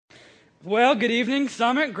Well, good evening,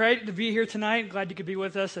 Summit. Great to be here tonight. Glad you could be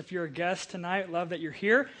with us. If you're a guest tonight, love that you're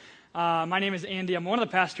here. My name is Andy. I'm one of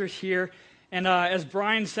the pastors here. And as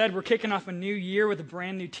Brian said, we're kicking off a new year with a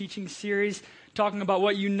brand new teaching series, talking about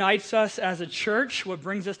what unites us as a church, what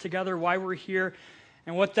brings us together, why we're here,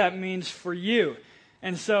 and what that means for you.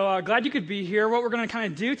 And so glad you could be here. What we're going to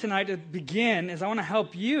kind of do tonight to begin is I want to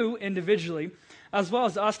help you individually, as well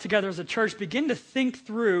as us together as a church, begin to think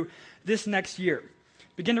through this next year.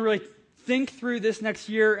 Begin to really think through this next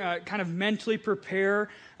year, kind of mentally prepare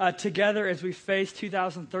together as we face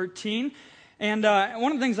 2013. And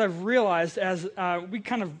one of the things I've realized as we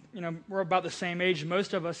kind of, we're about the same age,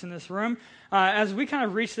 most of us in this room, as we kind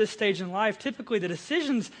of reach this stage in life, typically the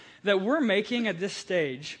decisions that we're making at this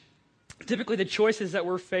stage, typically the choices that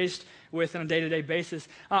we're faced with on a day-to-day basis,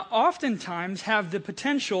 oftentimes have the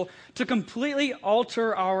potential to completely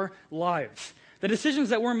alter our lives. The decisions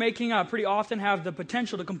that we're making pretty often have the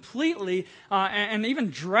potential to completely and even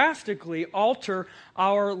drastically alter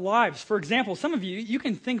our lives. For example, some of you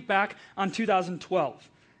can think back on 2012.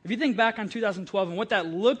 If you think back on 2012 and what that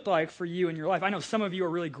looked like for you in your life, I know some of you are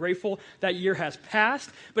really grateful that year has passed,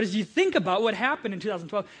 but as you think about what happened in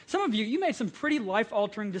 2012, some of you made some pretty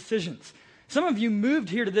life-altering decisions. Some of you moved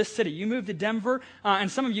here to this city. You moved to Denver, and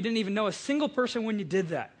some of you didn't even know a single person when you did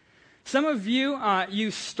that. Some of you, you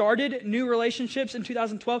started new relationships in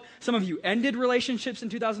 2012. Some of you ended relationships in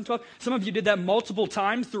 2012. Some of you did that multiple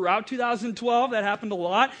times throughout 2012. That happened a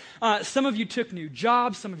lot. Some of you took new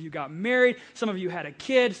jobs. Some of you got married. Some of you had a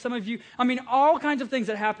kid. Some of you, all kinds of things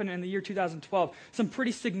that happened in the year 2012. Some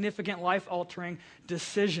pretty significant life-altering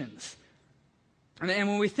decisions. And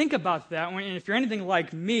when we think about that, if you're anything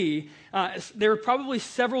like me, there were probably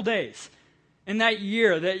several days in that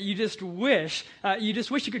year that you just wish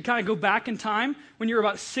you could kind of go back in time when you were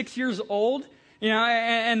about 6 years old,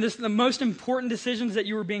 and the most important decisions that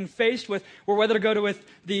you were being faced with were whether to go with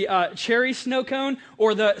the cherry snow cone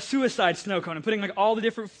or the suicide snow cone, and putting like all the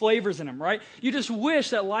different flavors in them, right? You just wish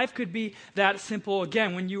that life could be that simple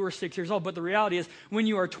again when you were 6 years old, but the reality is when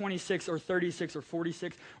you are 26 or 36 or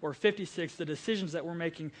 46 or 56, the decisions that we're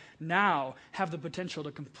making now have the potential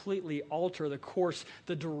to completely alter the course,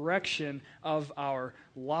 the direction of our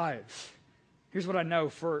lives. Here's what I know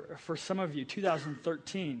for some of you,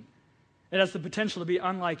 2013, it has the potential to be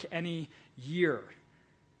unlike any year.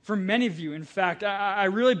 For many of you, in fact, I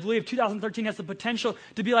really believe 2013 has the potential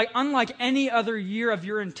to be unlike any other year of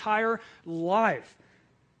your entire life.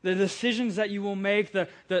 The decisions that you will make, the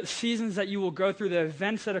seasons that you will go through, the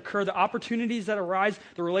events that occur, the opportunities that arise,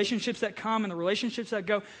 the relationships that come and the relationships that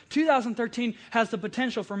go. 2013 has the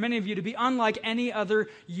potential for many of you to be unlike any other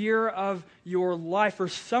year of your life. For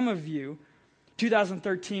some of you,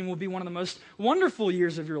 2013 will be one of the most wonderful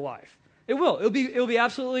years of your life. It will. It'll be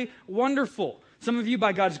absolutely wonderful. Some of you,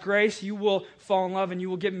 by God's grace, you will fall in love and you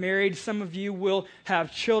will get married. Some of you will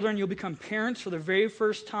have children. You'll become parents for the very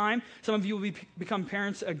first time. Some of you will become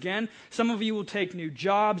parents again. Some of you will take new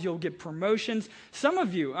jobs. You'll get promotions. Some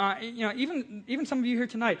of you, even some of you here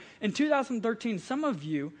tonight, in 2013, some of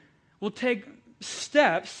you will take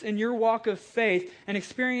steps in your walk of faith and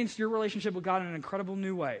experience your relationship with God in an incredible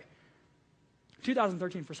new way.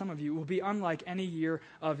 2013 for some of you will be unlike any year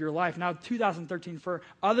of your life. Now, 2013 for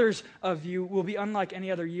others of you will be unlike any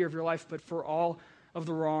other year of your life, but for all of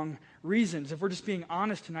the wrong reasons. If we're just being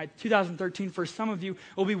honest tonight, 2013 for some of you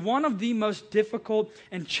will be one of the most difficult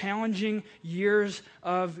and challenging years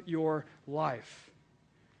of your life.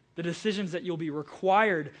 The decisions that you'll be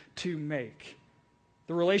required to make,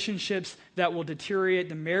 the relationships that will deteriorate,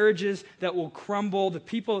 the marriages that will crumble, the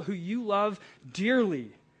people who you love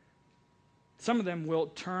dearly. Some of them will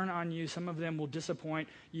turn on you. Some of them will disappoint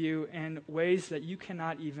you in ways that you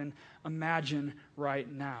cannot even imagine right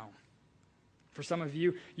now. For some of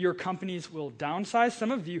you, your companies will downsize.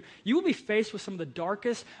 Some of you will be faced with some of the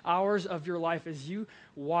darkest hours of your life as you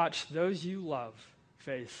watch those you love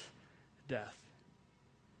face death.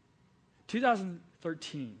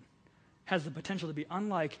 2013 has the potential to be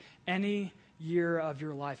unlike any year of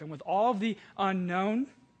your life. And with all the unknown,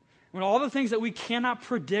 when all the things that we cannot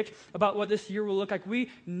predict about what this year will look like, we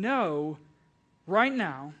know right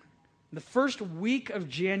now, the first week of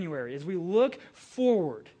January, as we look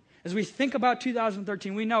forward, as we think about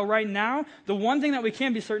 2013, we know right now, the one thing that we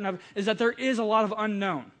can be certain of is that there is a lot of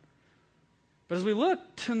unknown. But as we look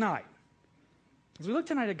tonight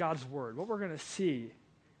at God's Word, what we're going to see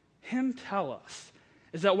Him tell us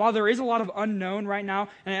is that while there is a lot of unknown right now,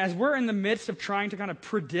 and as we're in the midst of trying to kind of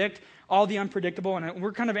predict all the unpredictable, and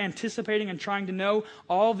we're kind of anticipating and trying to know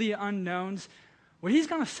all the unknowns, what He's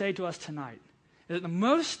going to say to us tonight is that the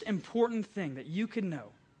most important thing that you can know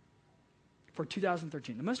for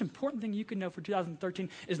 2013. The most important thing you can know for 2013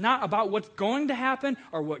 is not about what's going to happen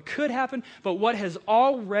or what could happen, but what has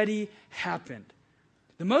already happened.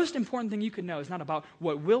 The most important thing you can know is not about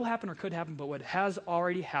what will happen or could happen, but what has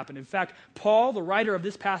already happened. In fact, Paul, the writer of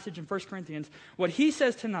this passage in 1 Corinthians, what he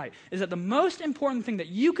says tonight is that the most important thing that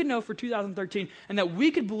you can know for 2013 and that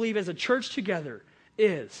we could believe as a church together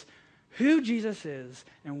is who Jesus is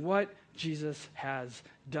and what Jesus has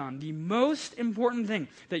done. The most important thing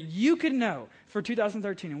that you could know for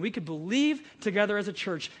 2013 and we could believe together as a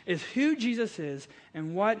church is who Jesus is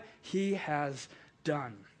and what he has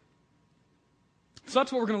done. So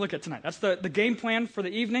that's what we're going to look at tonight. That's the game plan for the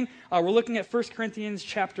evening. We're looking at 1 Corinthians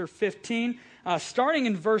chapter 15, starting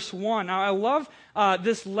in verse 1. Now, I love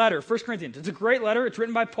this letter, 1 Corinthians. It's a great letter. It's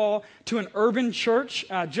written by Paul to an urban church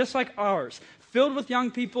just like ours, filled with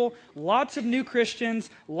young people, lots of new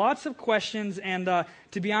Christians, lots of questions, and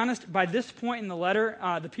to be honest, by this point in the letter,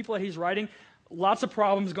 the people that he's writing, lots of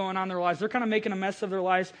problems going on in their lives. They're kind of making a mess of their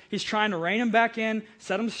lives. He's trying to rein them back in,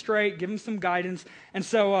 set them straight, give them some guidance. And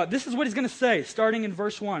so this is what he's going to say, starting in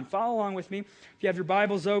verse 1. Follow along with me. If you have your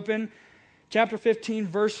Bibles open, chapter 15,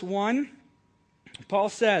 verse 1, Paul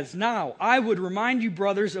says, "Now, I would remind you,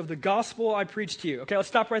 brothers, of the gospel I preached to you." Okay, let's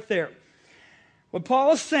stop right there. What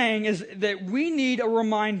Paul is saying is that we need a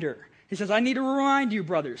reminder. He says, I need to remind you,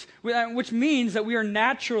 brothers, which means that we are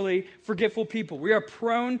naturally forgetful people. We are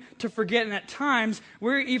prone to forget, and at times,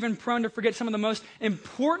 we're even prone to forget some of the most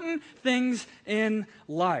important things in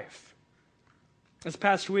life. This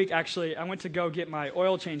past week, actually, I went to go get my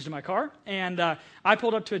oil changed in my car, and I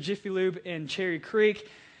pulled up to a Jiffy Lube in Cherry Creek.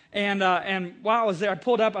 And while I was there, I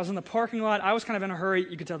pulled up. I was in the parking lot. I was kind of in a hurry.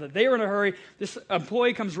 You could tell that they were in a hurry. This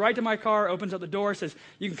employee comes right to my car, opens up the door, says,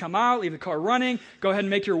 you can come out, leave the car running, go ahead and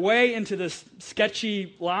make your way into this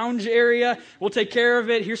sketchy lounge area. We'll take care of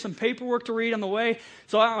it. Here's some paperwork to read on the way.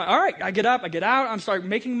 So I'm like, all right, I get up, I get out. I'm start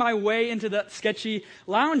making my way into that sketchy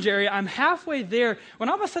lounge area. I'm halfway there when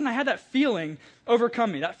all of a sudden I had that feeling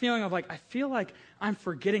overcome me, that feeling of like, I feel like I'm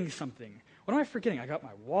forgetting something. What am I forgetting? I got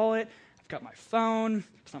my wallet. Got my phone,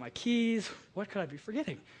 it's not my keys. What could I be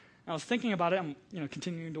forgetting? I was thinking about it. I'm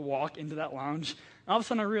continuing to walk into that lounge. And all of a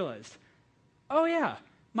sudden I realized, oh yeah,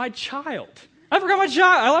 my child. I forgot my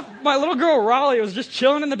child. I left my little girl, Raleigh, was just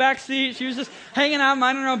chilling in the back seat. She was just hanging out,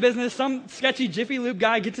 minding her own business. Some sketchy Jiffy Lube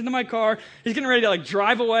guy gets into my car. He's getting ready to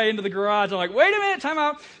drive away into the garage. I'm like, wait a minute, time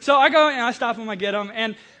out. So I go and I stop him, I get him.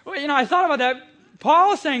 And I thought about that.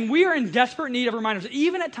 Paul is saying we are in desperate need of reminders.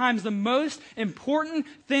 Even at times, the most important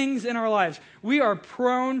things in our lives, we are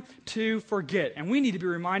prone to forget. And we need to be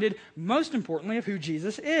reminded, most importantly, of who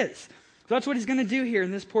Jesus is. So that's what he's going to do here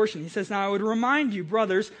in this portion. He says, now I would remind you,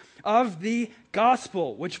 brothers, of the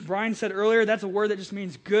gospel, which Brian said earlier, that's a word that just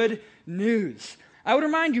means good news. I would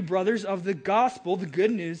remind you, brothers, of the gospel, the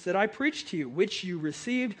good news that I preached to you, which you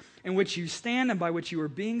received, in which you stand, and by which you are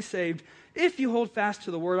being saved, if you hold fast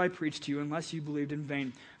to the word I preached to you, unless you believed in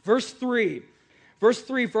vain. Verse 3,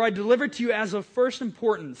 for I delivered to you as of first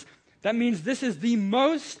importance. That means this is the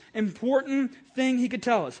most important thing he could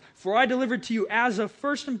tell us. For I delivered to you as of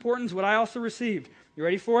first importance what I also received. You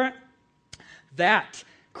ready for it? That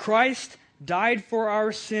Christ died for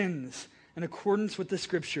our sins in accordance with the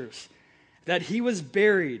Scriptures, that he was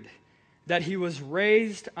buried, that he was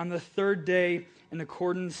raised on the third day in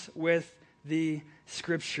accordance with the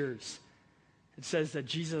Scriptures. It says that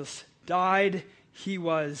Jesus died, he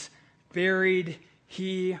was buried,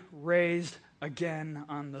 he raised again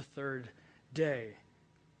on the third day.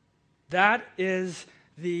 That is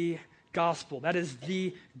the gospel. That is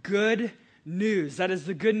the good news. That is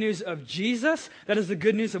the good news of Jesus. That is the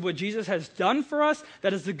good news of what Jesus has done for us.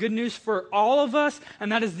 That is the good news for all of us.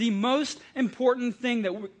 And that is the most important thing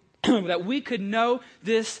that we could know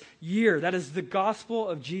this year. That is the gospel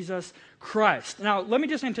of Jesus Christ. Now, let me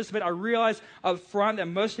just anticipate. I realize up front that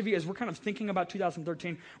most of you, as we're kind of thinking about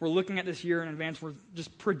 2013, we're looking at this year in advance. We're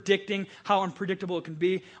just predicting how unpredictable it can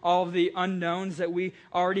be, all of the unknowns that we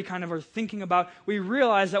already kind of are thinking about. We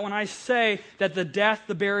realize that when I say that the death,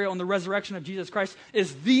 the burial, and the resurrection of Jesus Christ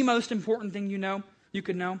is the most important thing you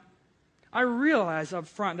could know, I realize up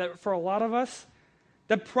front that for a lot of us,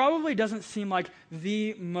 that probably doesn't seem like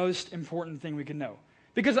the most important thing we can know.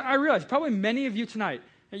 Because I realize probably many of you tonight,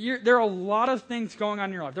 there are a lot of things going on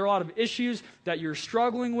in your life. There are a lot of issues that you're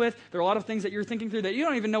struggling with. There are a lot of things that you're thinking through that you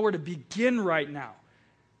don't even know where to begin right now.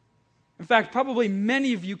 In fact, probably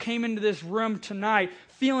many of you came into this room tonight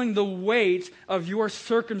feeling the weight of your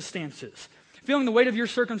circumstances, feeling the weight of your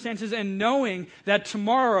circumstances and knowing that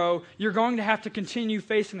tomorrow you're going to have to continue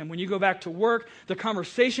facing them. When you go back to work, the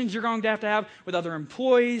conversations you're going to have with other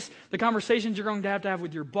employees, the conversations you're going to have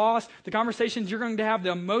with your boss, the conversations you're going to have,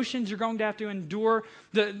 the emotions you're going to have to endure,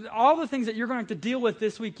 all the things that you're going to have to deal with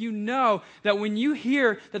this week, you know that when you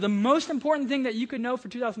hear that the most important thing that you could know for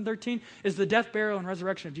 2013 is the death, burial, and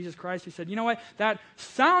resurrection of Jesus Christ, you said, you know what, that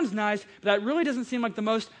sounds nice, but that really doesn't seem like the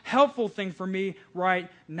most helpful thing for me right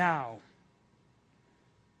now.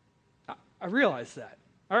 I realize that.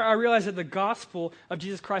 I realize that the gospel of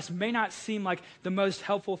Jesus Christ may not seem like the most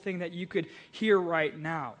helpful thing that you could hear right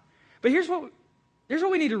now. But here's what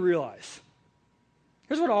we need to realize.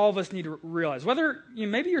 Here's what all of us need to realize. Whether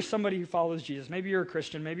maybe you're somebody who follows Jesus, maybe you're a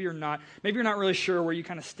Christian, maybe you're not really sure where you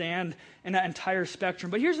kind of stand in that entire spectrum.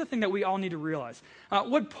 But here's the thing that we all need to realize.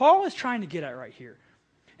 What Paul is trying to get at right here,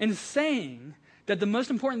 in saying that the most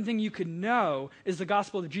important thing you could know is the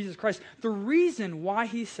gospel of Jesus Christ, the reason why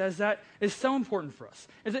he says that is so important for us.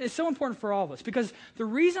 It's so important for all of us, because the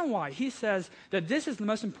reason why he says that this is the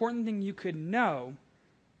most important thing you could know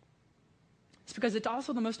is because it's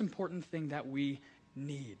also the most important thing that we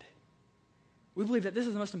need. We believe that this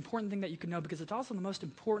is the most important thing that you can know because it's also the most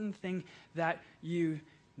important thing that you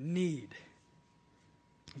need.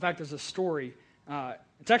 In fact, there's a story.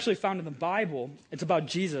 It's actually found in the Bible. It's about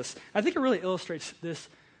Jesus. I think it really illustrates this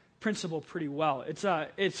principle pretty well.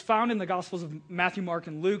 It's found in the Gospels of Matthew, Mark,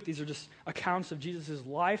 and Luke. These are just accounts of Jesus'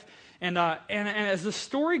 life. And as the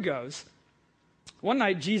story goes, one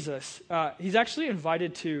night Jesus, he's actually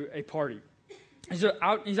invited to a party. He's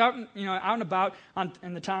out and about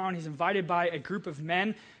in the town. He's invited by a group of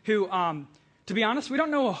men who, to be honest, we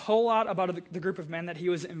don't know a whole lot about the group of men that he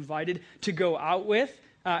was invited to go out with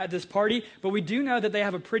at this party, but we do know that they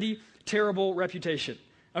have a pretty terrible reputation.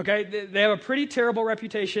 Okay, they have a pretty terrible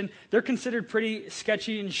reputation. They're considered pretty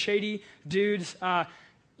sketchy and shady dudes. I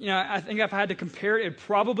think if I had to compare it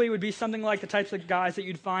probably would be something like the types of guys that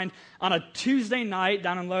you'd find on a Tuesday night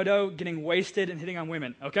down in Lodo getting wasted and hitting on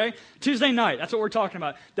women, okay? Tuesday night, that's what we're talking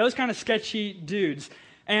about. Those kind of sketchy dudes.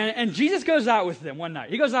 And Jesus goes out with them one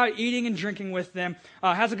night. He goes out eating and drinking with them,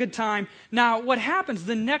 has a good time. Now, what happens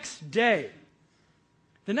the next day?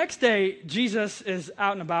 The next day, Jesus is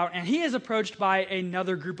out and about, and he is approached by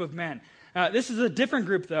another group of men. This is a different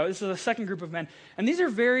group, though. This is a second group of men. And these are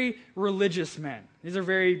very religious men. These are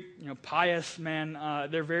very pious men.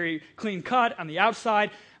 They're very clean-cut on the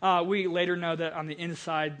outside. We later know that on the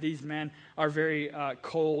inside, these men are very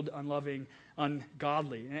cold, unloving,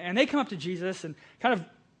 ungodly. And they come up to Jesus and kind of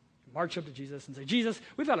march up to Jesus and say, Jesus,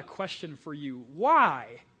 we've got a question for you. Why?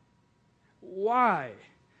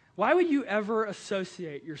 Why would you ever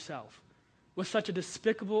associate yourself with such a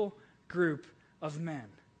despicable group of men?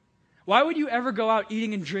 Why would you ever go out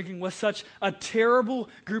eating and drinking with such a terrible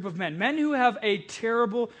group of men who have a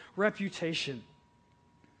terrible reputation?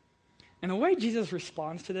 And the way Jesus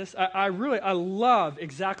responds to this, I love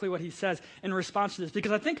exactly what he says in response to this,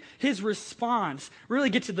 because I think his response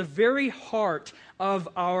really gets to the very heart of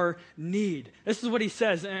our need. This is what he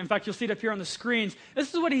says. And in fact, you'll see it up here on the screens.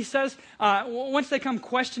 This is what he says once they come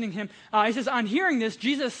questioning him. He says, on hearing this,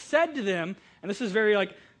 Jesus said to them, and this is very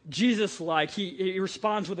Jesus-like. He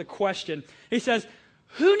responds with a question. He says,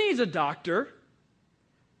 who needs a doctor?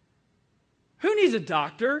 Who needs a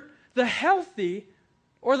doctor? The healthy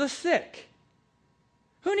or the sick?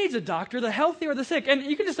 Who needs a doctor? The healthy or the sick? And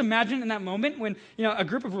you can just imagine in that moment when a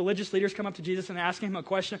group of religious leaders come up to Jesus and asking him a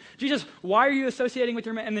question. Jesus, why are you associating with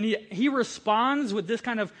your men? And then he responds with this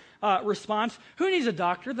kind of response. Who needs a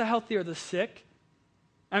doctor? The healthy or the sick?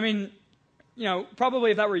 I mean,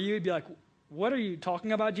 probably if that were you, you'd be like, what are you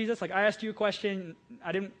talking about, Jesus? I asked you a question.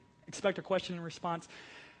 I didn't expect a question in response.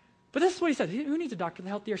 But this is what he said. Who needs a doctor, the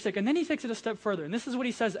healthy or sick? And then he takes it a step further. And this is what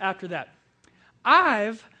he says after that.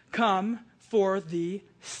 I've come for the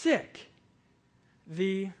sick,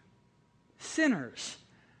 the sinners.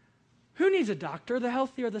 Who needs a doctor, the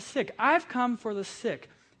healthy or the sick? I've come for the sick,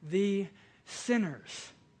 the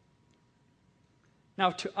sinners. Now,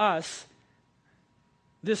 to us,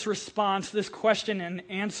 this response, this question and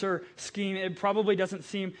answer scheme, it probably doesn't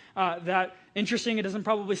seem that interesting. It doesn't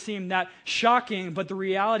probably seem that shocking. But the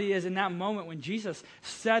reality is, in that moment when Jesus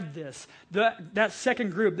said this, that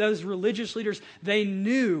second group, those religious leaders, they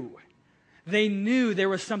knew there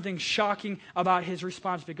was something shocking about his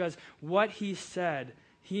response, because what he said,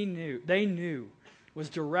 they knew was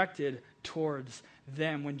directed towards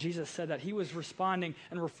them. When Jesus said that, he was responding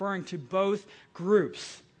and referring to both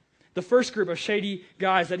groups. The first group of shady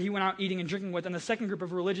guys that he went out eating and drinking with, and the second group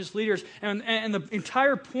of religious leaders. And the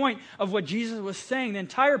entire point of what Jesus was saying, the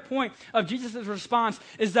entire point of Jesus' response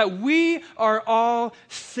is that we are all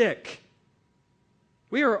sick.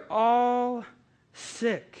 We are all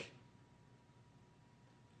sick.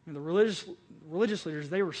 And the religious leaders,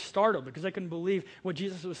 they were startled because they couldn't believe what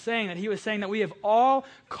Jesus was saying, that he was saying that we have all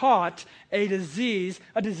caught a disease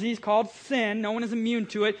called sin. No one is immune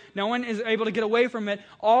to it. No one is able to get away from it.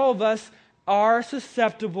 All of us are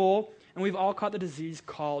susceptible, and we've all caught the disease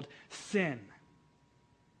called sin.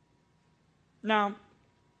 Now,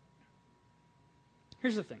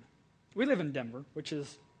 here's the thing. We live in Denver, which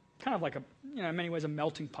is kind of like in many ways a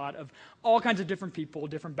melting pot of all kinds of different people,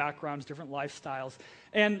 different backgrounds, different lifestyles.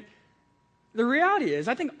 And the reality is,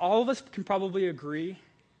 I think all of us can probably agree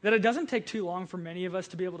that it doesn't take too long for many of us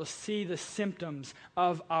to be able to see the symptoms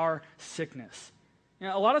of our sickness.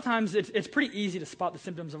 A lot of times it's pretty easy to spot the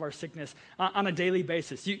symptoms of our sickness on a daily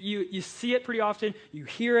basis. You see it pretty often, you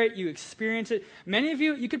hear it, you experience it. Many of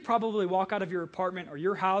you could probably walk out of your apartment or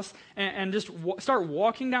your house and just start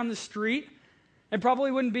walking down the street. It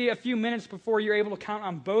probably wouldn't be a few minutes before you're able to count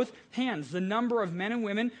on both hands the number of men and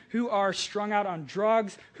women who are strung out on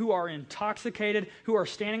drugs, who are intoxicated, who are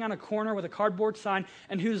standing on a corner with a cardboard sign,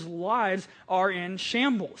 and whose lives are in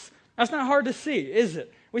shambles. That's not hard to see, is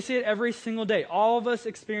it? We see it every single day. All of us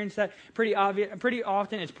experience that pretty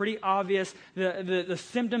often. It's pretty obvious. The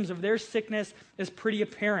symptoms of their sickness is pretty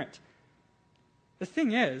apparent. The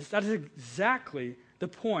thing is, that is exactly the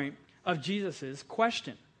point of Jesus'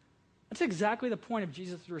 question. That's exactly the point of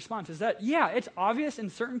Jesus' response, is that, yeah, it's obvious in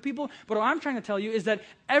certain people, but what I'm trying to tell you is that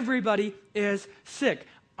everybody is sick.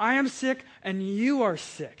 I am sick, and you are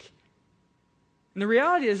sick. And the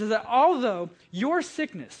reality is that although your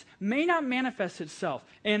sickness may not manifest itself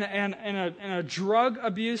in a drug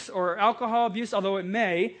abuse or alcohol abuse, although it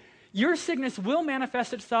may, your sickness will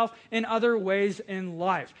manifest itself in other ways in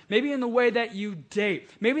life. Maybe in the way that you date.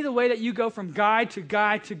 Maybe the way that you go from guy to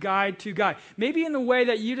guy to guy to guy. Maybe in the way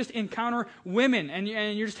that you just encounter women and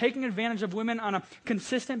you're just taking advantage of women on a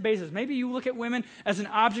consistent basis. Maybe you look at women as an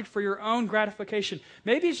object for your own gratification.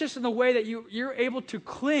 Maybe it's just in the way that you're able to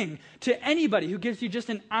cling to anybody who gives you just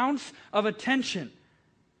an ounce of attention.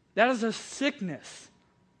 That is a sickness.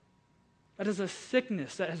 That is a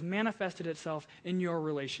sickness that has manifested itself in your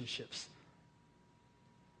relationships.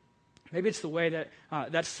 Maybe it's the way that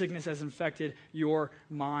that sickness has infected your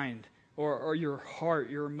mind or your heart,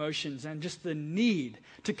 your emotions, and just the need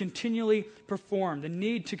to continually perform, the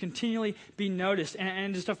need to continually be noticed,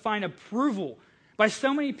 and just to find approval by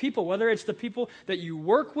so many people, whether it's the people that you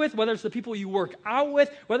work with, whether it's the people you work out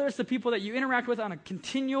with, whether it's the people that you interact with on a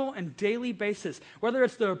continual and daily basis, whether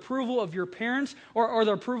it's the approval of your parents or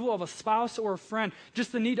the approval of a spouse or a friend,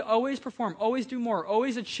 just the need to always perform, always do more,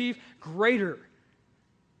 always achieve greater.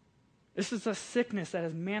 This is a sickness that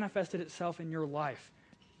has manifested itself in your life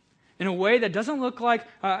in a way that doesn't look like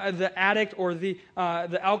the addict or the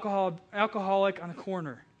alcoholic on the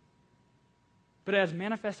corner. But it has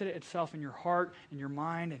manifested itself in your heart, in your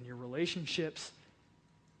mind, and your relationships.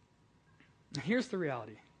 And here's the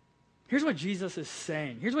reality. Here's what Jesus is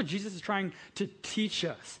saying. Here's what Jesus is trying to teach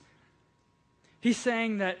us. He's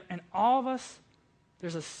saying that in all of us,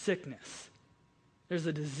 there's a sickness. There's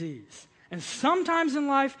a disease. And sometimes in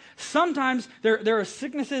life, sometimes there are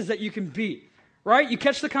sicknesses that you can beat. Right? You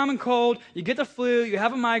catch the common cold, you get the flu, you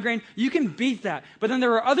have a migraine, you can beat that. But then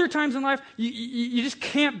there are other times in life you just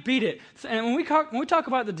can't beat it. And when we talk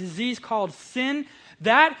about the disease called sin,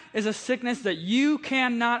 that is a sickness that you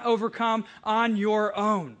cannot overcome on your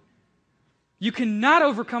own. You cannot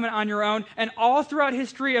overcome it on your own. And all throughout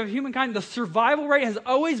history of humankind, the survival rate has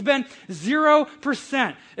always been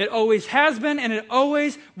 0%. It always has been, and it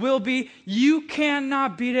always will be. You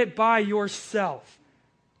cannot beat it by yourself.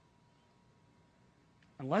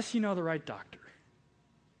 Unless you know the right doctor.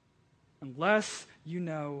 Unless you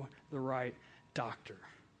know the right doctor.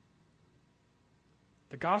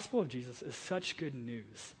 The gospel of Jesus is such good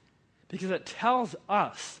news because it tells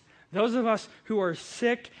us, those of us who are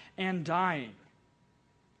sick and dying,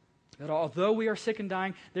 that although we are sick and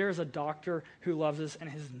dying, there is a doctor who loves us, and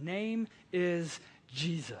his name is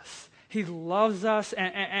Jesus. He loves us,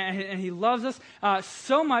 and he loves us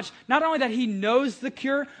so much, not only that he knows the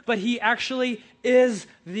cure, but he actually is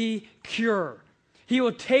the cure. He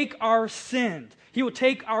will take our sins. He will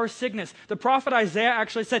take our sickness. The prophet Isaiah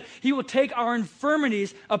actually said, he will take our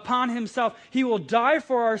infirmities upon himself. He will die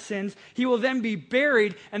for our sins. He will then be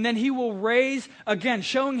buried, and then he will raise again,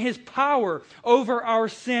 showing his power over our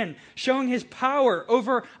sin, showing his power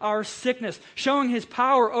over our sickness, showing his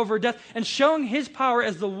power over death, and showing his power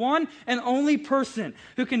as the one and only person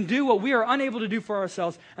who can do what we are unable to do for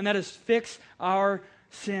ourselves, and that is fix our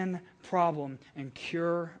sin problem and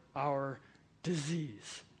cure our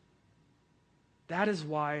disease. That is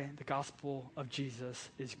why the gospel of Jesus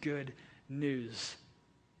is good news.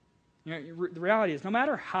 The reality is, no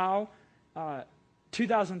matter how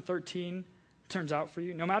 2013 turns out for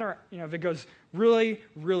you, no matter if it goes really,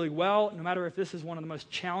 really well, no matter if this is one of the most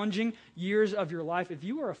challenging years of your life, if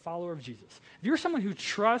you are a follower of Jesus, if you're someone who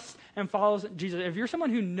trusts and follows Jesus, if you're someone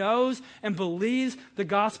who knows and believes the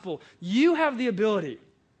gospel, you have the ability.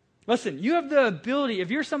 Listen, you have the ability,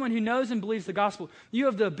 if you're someone who knows and believes the gospel, you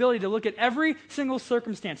have the ability to look at every single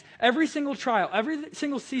circumstance, every single trial, every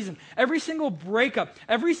single season, every single breakup,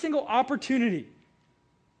 every single opportunity,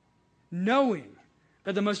 knowing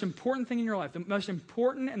that the most important thing in your life, the most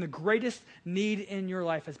important and the greatest need in your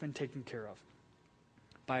life has been taken care of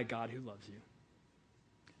by a God who loves you.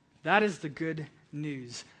 That is the good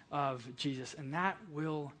news of Jesus, and that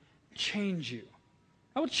will change you.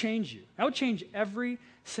 That will change you. That will change every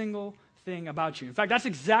single thing about you. In fact, that's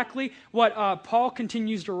exactly what Paul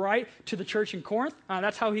continues to write to the church in Corinth.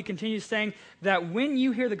 That's how he continues saying that when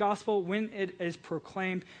you hear the gospel, when it is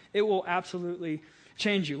proclaimed, it will absolutely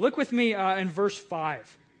change you. Look with me in verse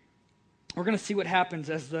 5. We're going to see what happens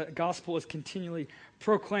as the gospel is continually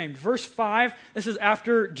proclaimed. Verse 5, this is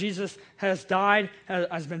after Jesus has died,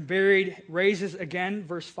 has been buried, raises again.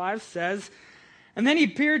 Verse 5 says, "And then he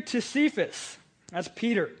appeared to Cephas," that's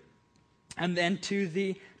Peter, "and then to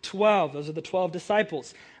the 12. Those are the 12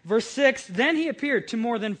 disciples. Verse 6, "Then he appeared to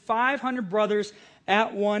more than 500 brothers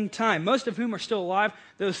at one time, most of whom are still alive,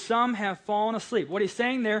 though some have fallen asleep." What he's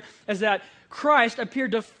saying there is that Christ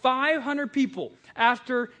appeared to 500 people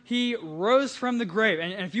after he rose from the grave.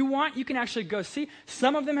 And if you want, you can actually go see.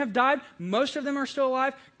 Some of them have died. Most of them are still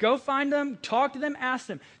alive. Go find them, talk to them, ask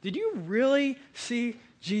them, did you really see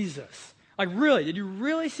Jesus? Like, really, did you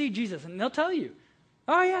really see Jesus? And they'll tell you,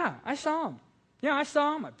 oh, yeah, I saw him. Yeah, I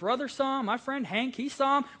saw him. My brother saw him. My friend Hank, he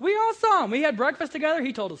saw him. We all saw him. We had breakfast together.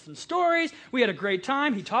 He told us some stories. We had a great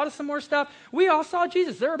time. He taught us some more stuff. We all saw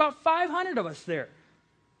Jesus. There were about 500 of us there.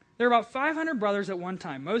 There were about 500 brothers at one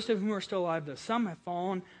time, most of whom are still alive, though some have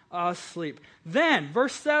fallen asleep. Then,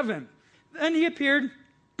 verse 7, then he appeared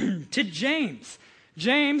to James.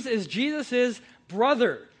 James is Jesus'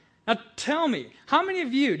 brother. Now tell me, how many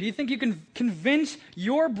of you do you think you can convince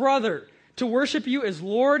your brother to worship you as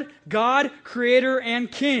Lord, God, Creator,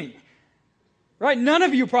 and King? Right? None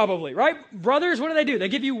of you probably, right? Brothers, what do? They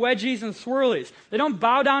give you wedgies and swirlies. They don't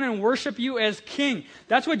bow down and worship you as king.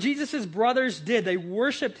 That's what Jesus' brothers did. They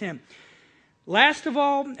worshiped him. Last of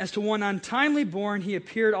all, as to one untimely born, he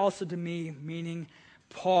appeared also to me, meaning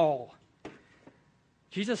Paul.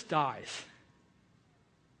 Jesus dies.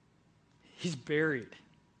 He's buried.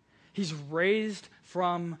 He's raised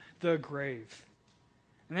from the grave.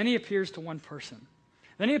 And then he appears to one person.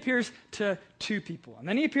 Then he appears to 2 people. And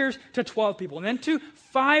then he appears to 12 people. And then to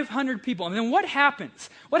 500 people. And then what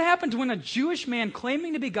happens? What happens when a Jewish man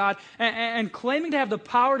claiming to be God and claiming to have the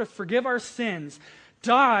power to forgive our sins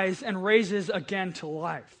dies and raises again to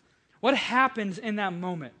life? What happens in that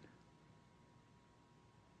moment?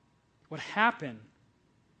 What happened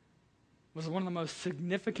was one of the most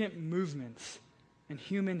significant movements in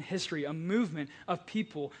human history, a movement of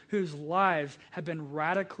people whose lives have been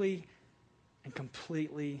radically and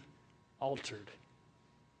completely altered.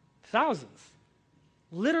 Thousands,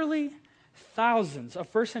 literally thousands of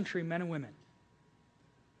first century men and women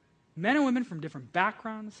from different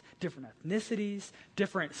backgrounds, different ethnicities,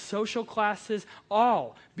 different social classes,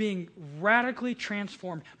 all being radically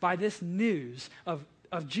transformed by this news of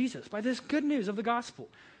Jesus, by this good news of the gospel.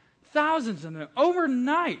 Thousands of them.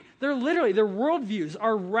 Overnight, their worldviews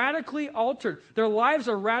are radically altered. Their lives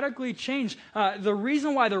are radically changed. The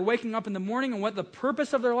reason why they're waking up in the morning and what the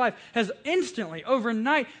purpose of their life has instantly,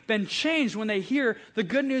 overnight, been changed when they hear the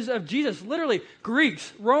good news of Jesus. Literally,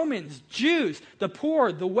 Greeks, Romans, Jews, the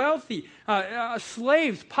poor, the wealthy,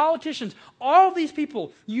 slaves, politicians, all these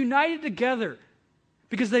people united together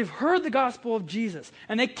because they've heard the gospel of Jesus,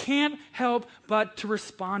 and they can't help but to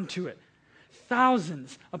respond to it.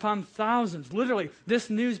 Thousands upon thousands. Literally, this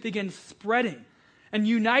news begins spreading and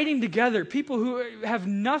uniting together. People who have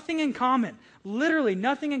nothing in common, literally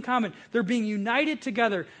nothing in common. They're being united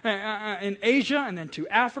together in Asia and then to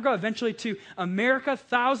Africa, eventually to America.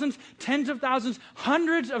 Thousands, tens of thousands,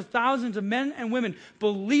 hundreds of thousands of men and women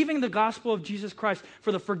believing the gospel of Jesus Christ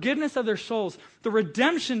for the forgiveness of their souls, the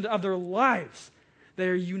redemption of their lives. They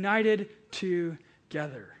are united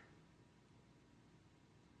together.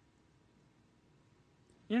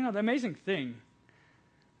 You know, the amazing thing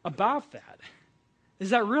about that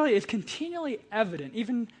is that really it's continually evident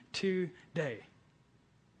even today.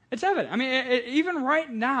 It's evident. I mean, even right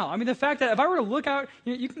now. I mean, the fact that if I were to look out,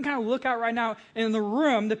 you can kind of look out right now in the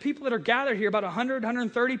room, the people that are gathered here, about 100,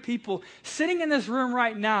 130 people sitting in this room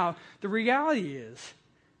right now, the reality is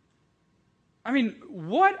I mean,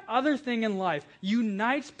 what other thing in life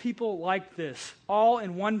unites people like this all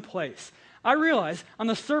in one place? I realize on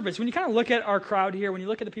the surface, when you kind of look at our crowd here, when you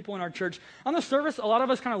look at the people in our church, on the surface, a lot of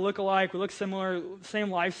us kind of look alike. We look similar, same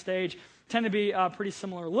life stage, tend to be pretty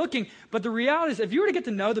similar looking. But the reality is, if you were to get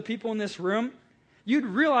to know the people in this room, you'd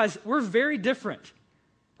realize we're very different,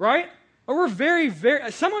 right? Or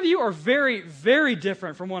we're some of you are very, very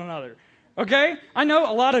different from one another, okay? I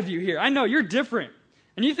know a lot of you here. I know you're different.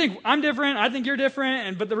 And you think, I'm different, I think you're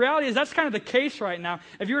different, but the reality is that's kind of the case right now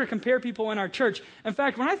if you were to compare people in our church. In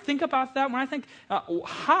fact, when I think about that, when I think,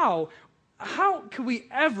 how could we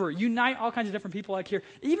ever unite all kinds of different people like here,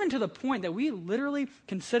 even to the point that we literally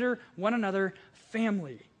consider one another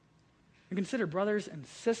family? We consider brothers and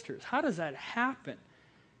sisters. How does that happen?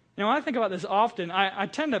 You know, when I think about this often, I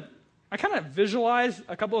kind of visualize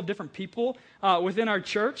a couple of different people within our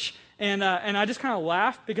church, and I just kind of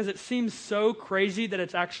laugh because it seems so crazy that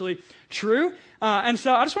it's actually true. And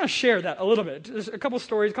so I just want to share that a little bit. There's a couple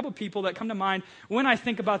stories, a couple people that come to mind when I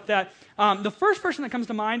think about that. The first person that comes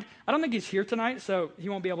to mind, I don't think he's here tonight, so he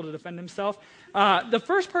won't be able to defend himself. The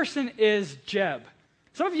first person is Jeb.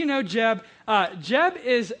 Some of you know Jeb. Jeb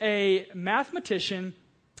is a mathematician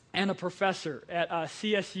and a professor at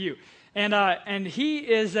CSU. And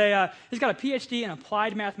he's got a PhD in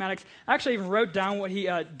applied mathematics. I actually even wrote down what he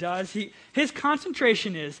does. His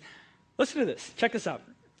concentration is, listen to this, check this out.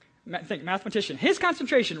 Mathematician. His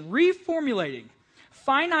concentration, reformulating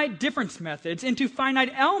finite difference methods into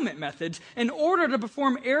finite element methods in order to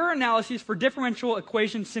perform error analyses for differential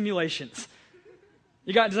equation simulations.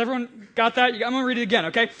 Does everyone got that? I'm going to read it again,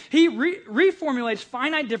 okay? He reformulates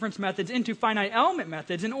finite difference methods into finite element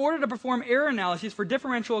methods in order to perform error analyses for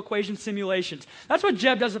differential equation simulations. That's what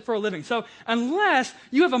Jeb does for a living. So unless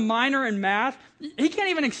you have a minor in math, he can't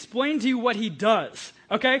even explain to you what he does,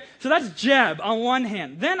 okay? So that's Jeb on one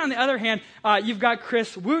hand. Then on the other hand, you've got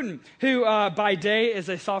Chris Wooten, who by day is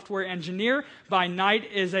a software engineer, by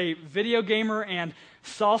night is a video gamer and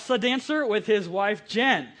salsa dancer with his wife,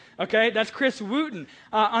 Jen. Okay, that's Chris Wooten.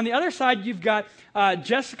 On the other side, you've got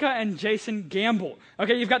Jessica and Jason Gamble.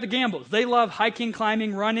 Okay, you've got the Gambles. They love hiking,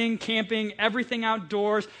 climbing, running, camping, everything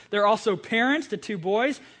outdoors. They're also parents to two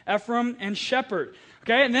boys, Ephraim and Shepherd.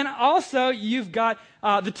 Okay, and then also you've got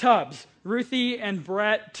the Tubbs, Ruthie and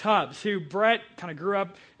Brett Tubbs, who Brett kind of grew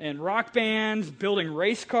up in rock bands, building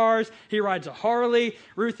race cars. He rides a Harley.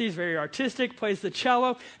 Ruthie's very artistic, plays the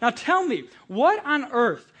cello. Now tell me, what on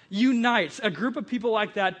earth unites a group of people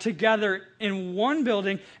like that together in one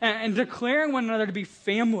building and declaring one another to be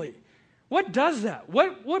family? What does that?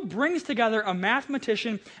 What brings together a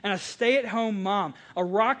mathematician and a stay-at-home mom, a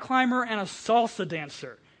rock climber and a salsa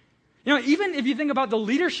dancer? You know, even if you think about the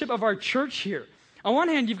leadership of our church here, on one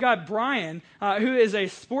hand, you've got Brian, who is a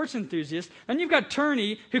sports enthusiast. Then you've got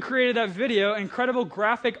Turney, who created that video, incredible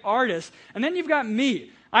graphic artist. And then you've got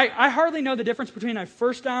me. I hardly know the difference between a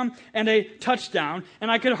first down and a touchdown, and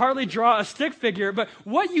I could hardly draw a stick figure, but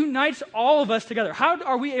what unites all of us together? How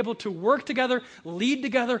are we able to work together, lead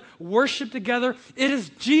together, worship together? It is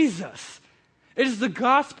Jesus. It is the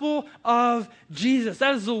gospel of Jesus.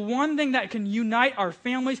 That is the one thing that can unite our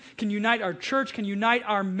families, can unite our church, can unite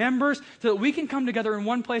our members, so that we can come together in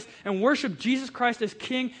one place and worship Jesus Christ as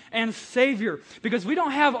King and Savior. Because we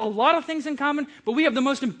don't have a lot of things in common, but we have the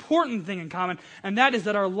most important thing in common, and that is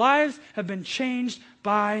that our lives have been changed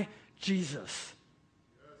by Jesus.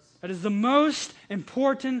 That is the most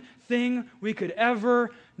important thing we could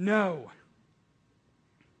ever know.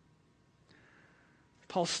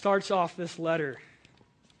 Paul starts off this letter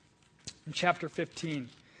in chapter 15,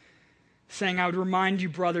 saying, I would remind you,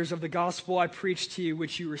 brothers, of the gospel I preached to you,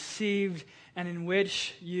 which you received and in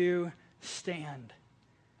which you stand.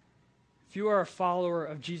 If you are a follower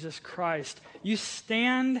of Jesus Christ, you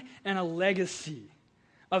stand in a legacy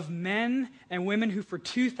of men and women who for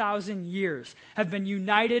 2,000 years have been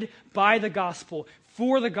united by the gospel,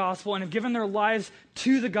 for the gospel, and have given their lives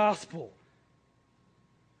to the gospel.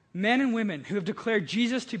 Men and women who have declared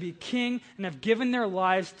Jesus to be King and have given their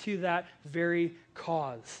lives to that very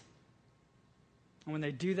cause. And when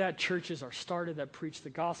they do that, churches are started that preach the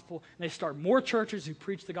gospel. And they start more churches who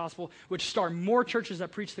preach the gospel, which start more churches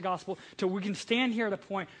that preach the gospel, till we can stand here at a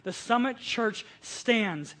point. The Summit Church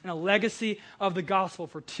stands in a legacy of the gospel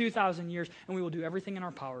for 2,000 years, and we will do everything in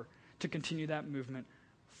our power to continue that movement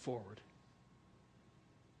forward.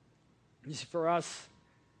 You see, for us,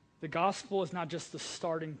 the gospel is not just the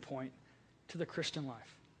starting point to the Christian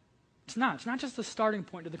life. It's not just the starting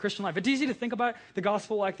point to the Christian life. It's easy to think about the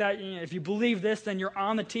gospel like that. You know, if you believe this, then you're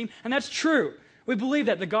on the team. And that's true. We believe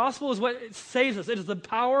that the gospel is what saves us. It is the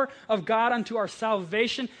power of God unto our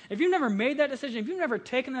salvation. If you've never made that decision, if you've never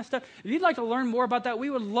taken that step, if you'd like to learn more about that, we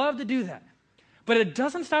would love to do that. But it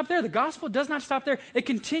doesn't stop there. The gospel does not stop there. It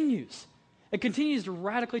continues. It continues to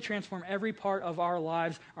radically transform every part of our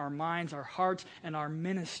lives, our minds, our hearts, and our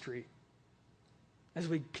ministry as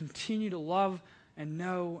we continue to love and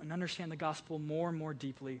know and understand the gospel more and more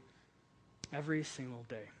deeply every single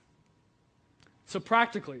day. So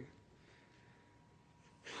practically,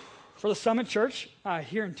 for the Summit Church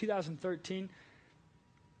here in 2013,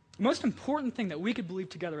 the most important thing that we could believe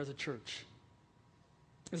together as a church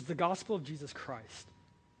is the gospel of Jesus Christ.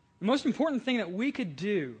 The most important thing that we could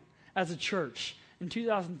do as a church in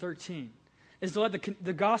 2013 is to let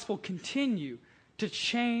the gospel continue to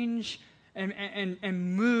change and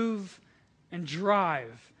move and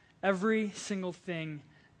drive every single thing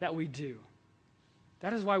that we do.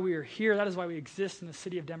 That is why we are here. That is why we exist in the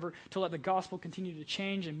city of Denver, to let the gospel continue to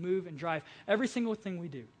change and move and drive every single thing we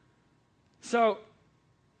do. So,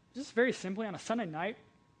 just very simply on a Sunday night,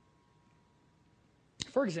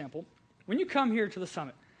 for example, when you come here to the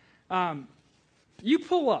Summit, you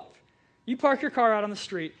pull up, you park your car out on the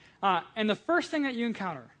street, and the first thing that you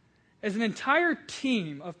encounter is an entire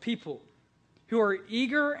team of people who are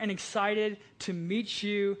eager and excited to meet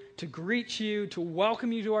you, to greet you, to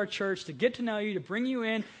welcome you to our church, to get to know you, to bring you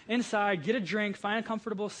inside, get a drink, find a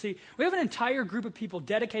comfortable seat. We have an entire group of people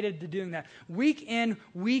dedicated to doing that week in,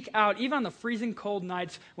 week out, even on the freezing cold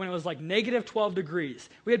nights when it was like negative 12 degrees.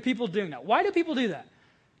 We had people doing that. Why do people do that?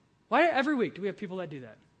 Why every week do we have people that do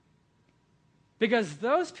that? Because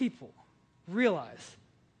those people realize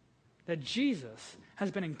that Jesus has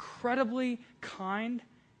been incredibly kind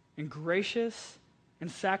and gracious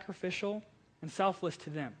and sacrificial and selfless to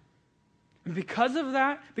them. And because of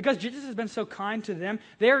that, because Jesus has been so kind to them,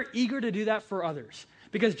 they are eager to do that for others.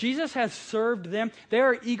 Because Jesus has served them, they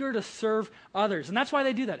are eager to serve others. And that's why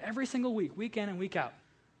they do that every single week, week in and week out.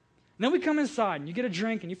 And then we come inside and you get a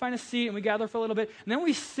drink and you find a seat and we gather for a little bit. And then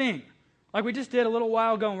we sing. Like we just did a little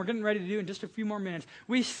while ago and we're getting ready to do in just a few more minutes.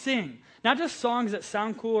 We sing. Not just songs that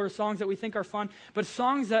sound cool or songs that we think are fun, but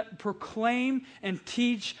songs that proclaim and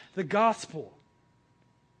teach the gospel.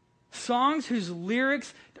 Songs whose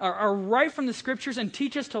lyrics are right from the scriptures and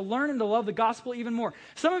teach us to learn and to love the gospel even more.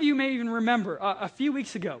 Some of you may even remember a few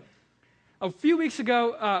weeks ago,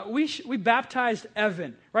 we baptized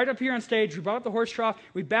Evan. Right up here on stage, we brought up the horse trough.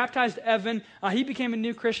 We baptized Evan. He became a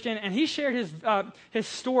new Christian, and he shared his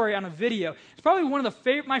story on a video. It's probably one of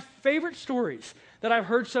my favorite stories that I've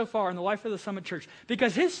heard so far in the life of the Summit Church.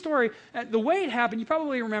 Because his story, the way it happened, you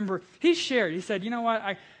probably remember, he said, you know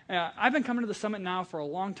what, I've been coming to the Summit now for a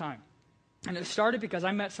long time. And it started because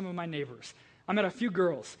I met some of my neighbors. I met a few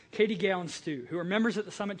girls, Katie, Gail, and Stu, who are members at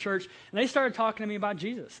the Summit Church, and they started talking to me about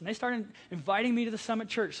Jesus. And they started inviting me to the Summit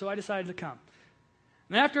Church, so I decided to come.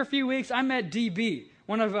 And after a few weeks, I met DB,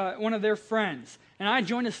 one of their friends, and I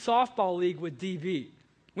joined a softball league with DB.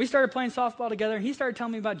 We started playing softball together, and he started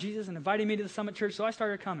telling me about Jesus and inviting me to the Summit Church, so I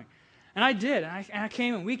started coming. And I did, and I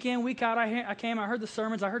came, and week in, week out, I came, I heard the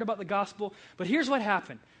sermons, I heard about the gospel, but here's what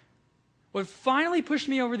happened. What finally pushed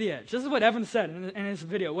me over the edge, this is what Evan said in his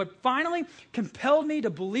video, what finally compelled me to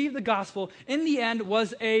believe the gospel in the end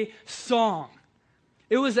was a song.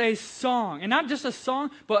 It was a song, and not just a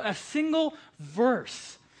song, but a single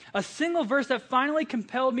verse. A single verse that finally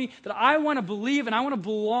compelled me that I want to believe and I want to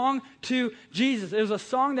belong to Jesus. It was a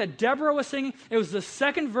song that Deborah was singing. It was the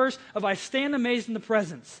second verse of I Stand Amazed in the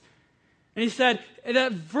Presence. And he said,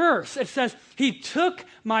 that verse, it says, he took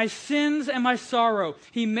my sins and my sorrow.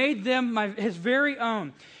 He made them his very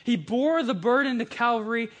own. He bore the burden to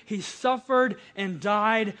Calvary. He suffered and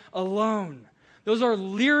died alone. Those are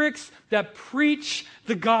lyrics that preach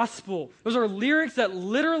the gospel. Those are lyrics that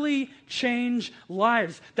literally change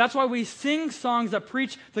lives. That's why we sing songs that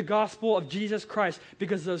preach the gospel of Jesus Christ,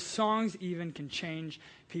 because those songs even can change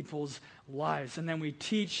people's lives. And then we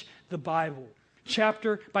teach the Bible.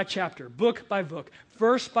 Chapter by chapter, book by book,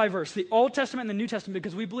 verse by verse, the Old Testament and the New Testament,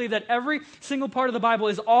 because we believe that every single part of the Bible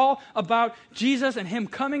is all about Jesus and him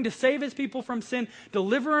coming to save his people from sin,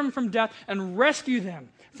 deliver them from death, and rescue them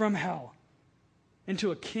from hell into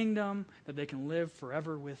a kingdom that they can live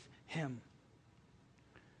forever with him.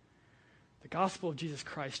 The gospel of Jesus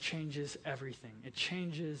Christ changes everything. It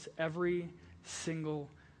changes every single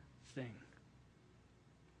thing.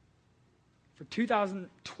 For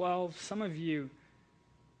 2012, some of you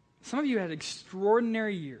had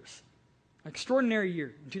extraordinary years. Extraordinary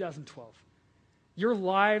year in 2012. Your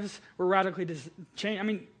lives were radically changed. I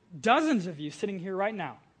mean, dozens of you sitting here right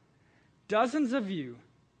now, dozens of you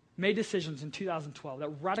made decisions in 2012 that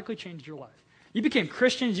radically changed your life. You became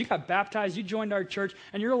Christians, you got baptized, you joined our church,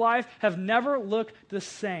 and your life have never looked the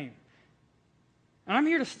same. And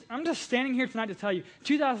I'm just standing here tonight to tell you,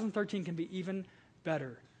 2013 can be even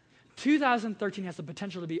better. 2013 has the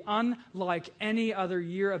potential to be unlike any other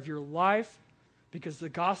year of your life because the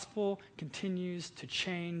gospel continues to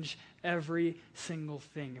change every single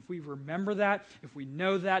thing. If we remember that, if we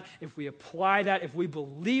know that, if we apply that, if we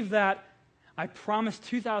believe that, I promise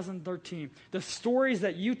 2013, the stories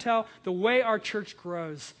that you tell, the way our church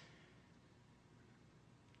grows,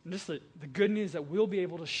 and just the good news that we'll be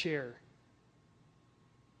able to share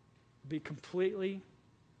be completely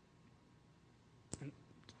and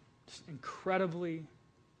just incredibly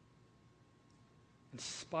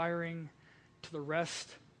inspiring to the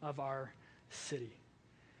rest of our city.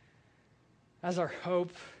 As our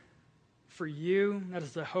hope for you, that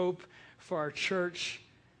is the hope for our church,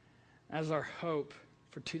 as our hope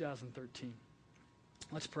for 2013.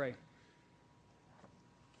 Let's pray.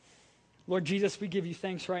 Lord Jesus, we give you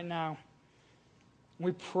thanks right now.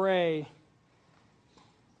 We pray,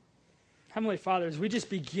 Heavenly Father, as we just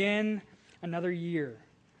begin another year,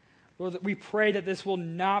 Lord, that we pray that this will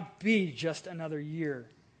not be just another year.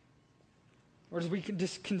 Lord, as we can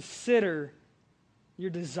just consider your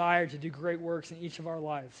desire to do great works in each of our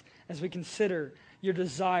lives, as we consider your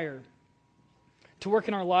desire to work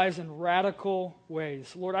in our lives in radical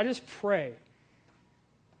ways. Lord, I just pray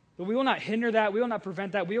that we will not hinder that, we will not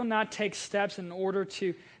prevent that, we will not take steps in order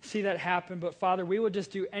to see that happen, but Father, we will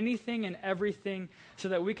just do anything and everything so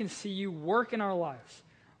that we can see you work in our lives.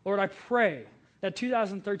 Lord, I pray that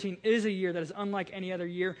 2013 is a year that is unlike any other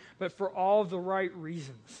year, but for all of the right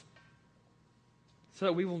reasons. So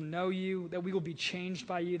that we will know you, that we will be changed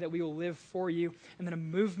by you, that we will live for you, and that a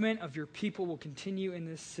movement of your people will continue in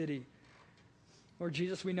this city. Lord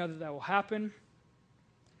Jesus, we know that that will happen.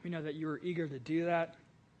 We know that you are eager to do that.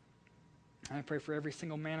 And I pray for every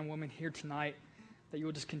single man and woman here tonight that you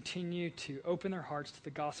will just continue to open their hearts to the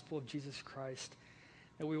gospel of Jesus Christ,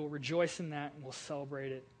 that we will rejoice in that and we'll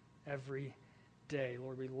celebrate it every day.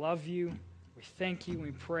 Lord, we love you. We thank you. And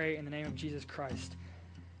we pray in the name of Jesus Christ.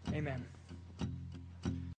 Amen.